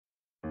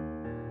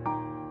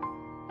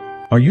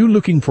Are you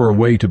looking for a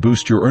way to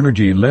boost your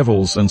energy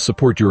levels and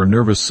support your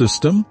nervous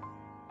system?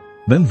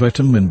 Then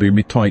vitamin B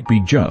might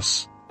be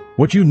just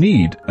what you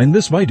need. In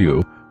this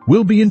video,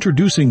 we'll be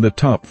introducing the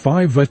top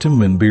 5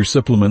 vitamin B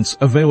supplements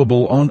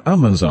available on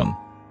Amazon.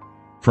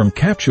 From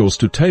capsules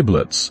to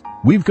tablets,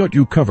 we've got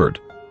you covered.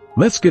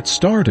 Let's get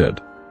started.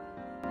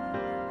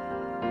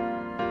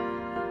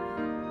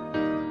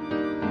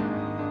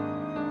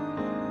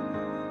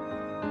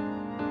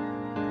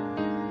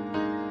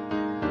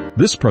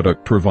 This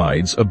product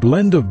provides a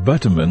blend of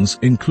vitamins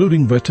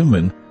including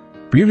vitamin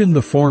B in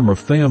the form of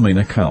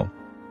thiamine.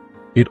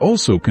 It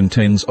also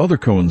contains other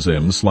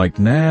coenzymes like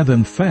NAD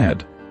and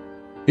FAD.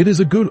 It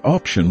is a good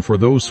option for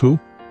those who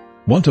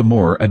want a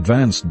more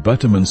advanced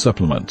vitamin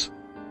supplement.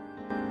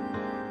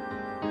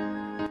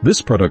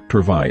 This product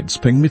provides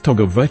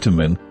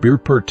vitamin B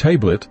per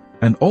tablet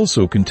and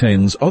also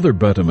contains other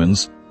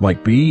vitamins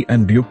like B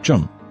and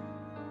B1.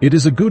 It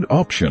is a good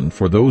option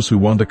for those who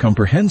want a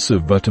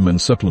comprehensive vitamin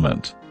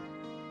supplement.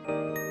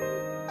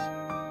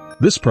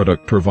 This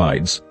product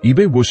provides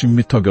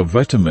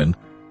vitamin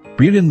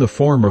B in the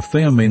form of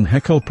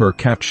thiamine per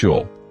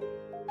capsule.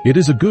 It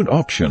is a good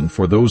option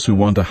for those who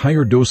want a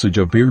higher dosage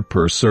of B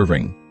per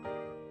serving.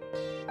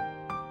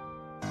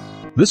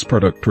 This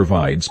product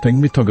provides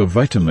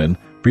vitamin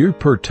B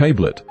per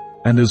tablet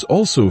and is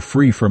also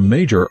free from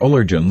major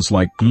allergens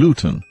like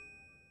gluten,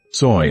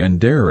 soy and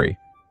dairy.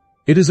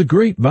 It is a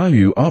great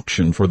value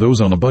option for those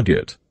on a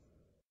budget.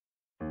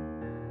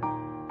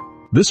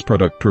 This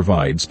product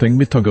provides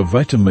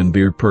vitamin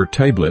B per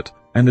tablet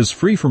and is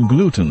free from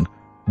gluten,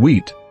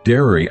 wheat,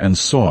 dairy and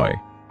soy.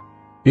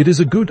 It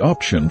is a good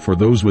option for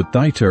those with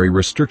dietary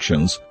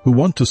restrictions who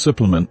want to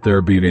supplement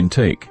their B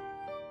intake.